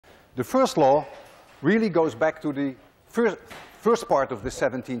The first law really goes back to the first part of the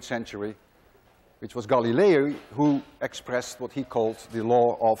 17th century, which was Galilei who expressed what he called the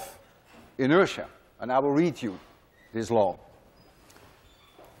law of inertia. And I will read you this law.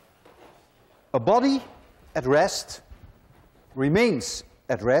 A body at rest remains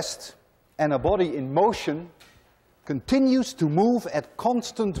at rest, and a body in motion continues to move at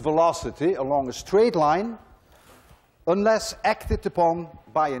constant velocity along a straight line unless acted upon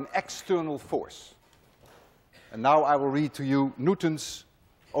by an external force. And now I will read to you Newton's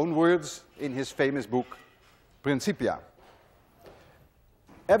own words in his famous book, Principia.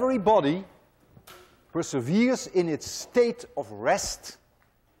 Every body perseveres in its state of rest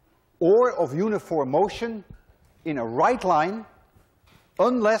or of uniform motion in a right line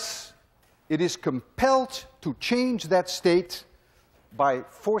unless it is compelled to change that state by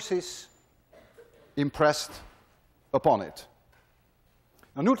forces impressed upon it.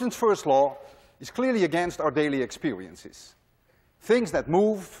 Now, Newton's first law is clearly against our daily experiences. Things that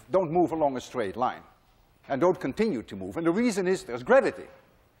move don't move along a straight line and don't continue to move. And the reason is there's gravity.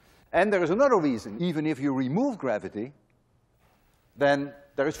 And there is another reason. Even if you remove gravity, then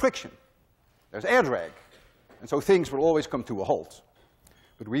there is friction. There's air drag. And so things will always come to a halt.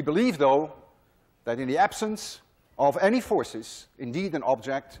 But we believe, though, that in the absence of any forces, indeed an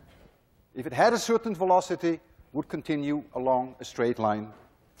object, if it had a certain velocity, would continue along a straight line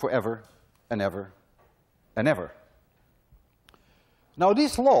forever and ever and ever. Now,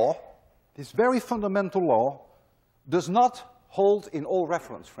 this law, this very fundamental law, does not hold in all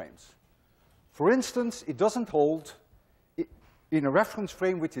reference frames. For instance, it doesn't hold in a reference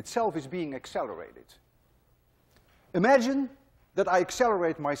frame which itself is being accelerated. Imagine that I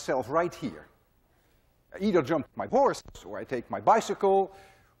accelerate myself right here. I either jump my horse, or I take my bicycle,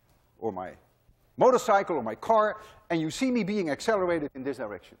 or my motorcycle, or my car, and you see me being accelerated in this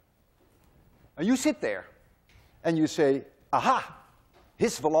direction. And you sit there, and you say, aha,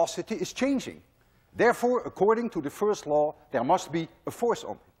 his velocity is changing. Therefore, according to the first law, there must be a force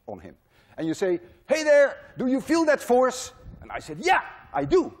on him. And you say, hey there, do you feel that force? And I said, yeah, I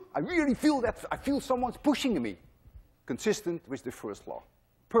do. I really feel that. I feel someone's pushing me. Consistent with the first law.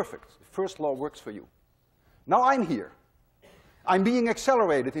 Perfect. The first law works for you. Now I'm here. I'm being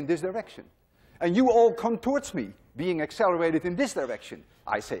accelerated in this direction. And you all come towards me, being accelerated in this direction.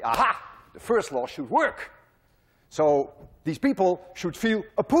 I say, aha, the first law should work. So these people should feel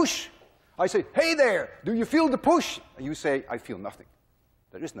a push. I say, hey there, do you feel the push? And you say, I feel nothing.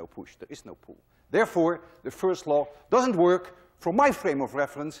 There is no push, there is no pull. Therefore, the first law doesn't work from my frame of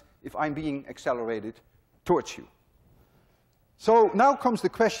reference if I'm being accelerated towards you. So now comes the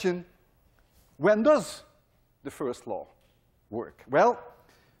question, when does the first law work? Well,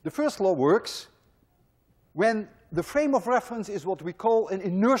 the first law works when the frame of reference is what we call an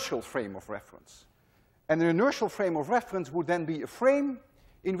inertial frame of reference. And an inertial frame of reference would then be a frame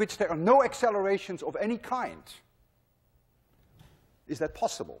in which there are no accelerations of any kind. Is that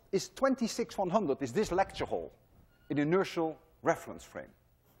possible? Is 26,100, is this lecture hall an inertial reference frame?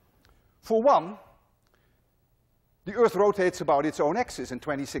 For one, the Earth rotates about its own axis and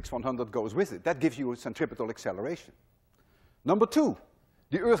 26,100 goes with it. That gives you a centripetal acceleration. Number two,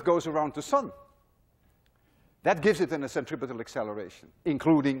 the Earth goes around the Sun. That gives it a centripetal acceleration,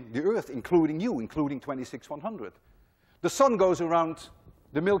 including the Earth, including you, including 26,100. The Sun goes around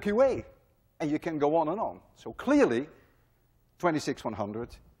the Milky Way, and you can go on and on. So clearly, 26,100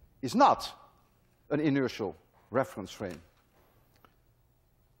 is not an inertial reference frame.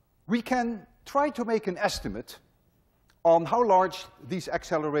 We can try to make an estimate on how large these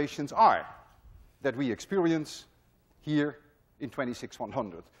accelerations are that we experience here in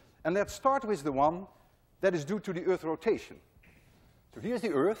 26,100. And let's start with the one that is due to the Earth rotation. So here's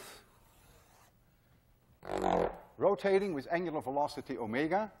the Earth, rotating with angular velocity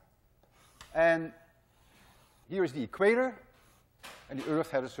omega. And here is the equator, and the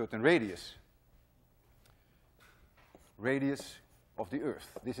Earth has a certain radius. Radius of the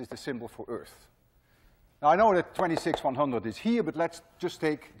Earth. This is the symbol for Earth. Now, I know that 26,100 is here, but let's just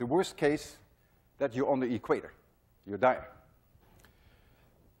take the worst case that you're on the equator. You're there.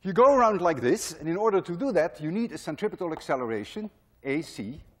 You go around like this, and in order to do that, you need a centripetal acceleration,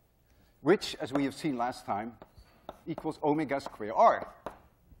 AC, which, as we have seen last time, equals omega square r.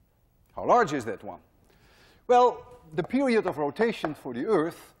 How large is that one? Well, the period of rotation for the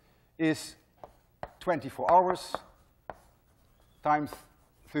Earth is 24 hours times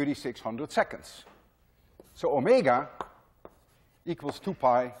 3,600 seconds. So omega equals 2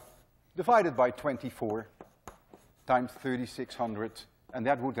 pi divided by 24 times 3,600, and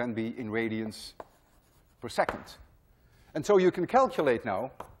that would then be in radians per second. And so you can calculate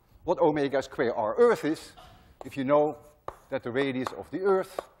now what omega square r Earth is, if you know that the radius of the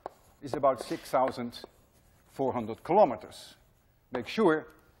Earth is about 6,400 kilometers. Make sure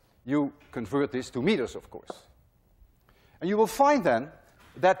you convert this to meters, of course. And you will find then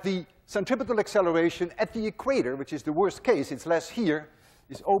that the centripetal acceleration at the equator, which is the worst case, it's less here,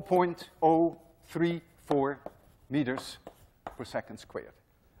 is 0.034 meters per second squared.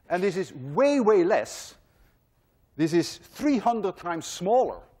 And this is way, way less. This is 300 times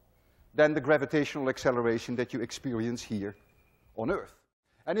smaller than the gravitational acceleration that you experience here on Earth.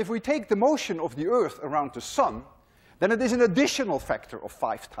 And if we take the motion of the Earth around the Sun, then it is an additional factor of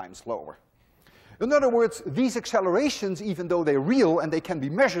 5 times lower. In other words, these accelerations, even though they're real and they can be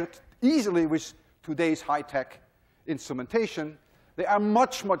measured easily with today's high-tech instrumentation, they are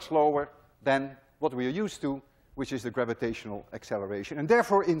much, much lower than what we are used to, which is the gravitational acceleration. And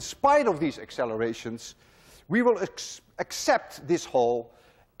therefore, in spite of these accelerations, we will accept this Hall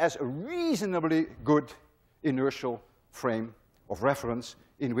as a reasonably good inertial frame of reference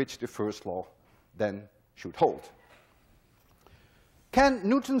in which the first law then should hold. Can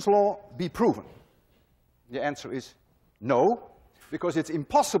Newton's law be proven? The answer is no, because it's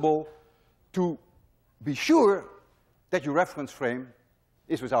impossible to be sure that your reference frame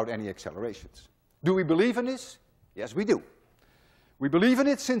is without any accelerations. Do we believe in this? Yes, we do. We believe in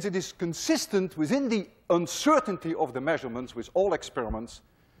it since it is consistent within the uncertainty of the measurements with all experiments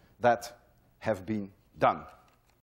that have been done.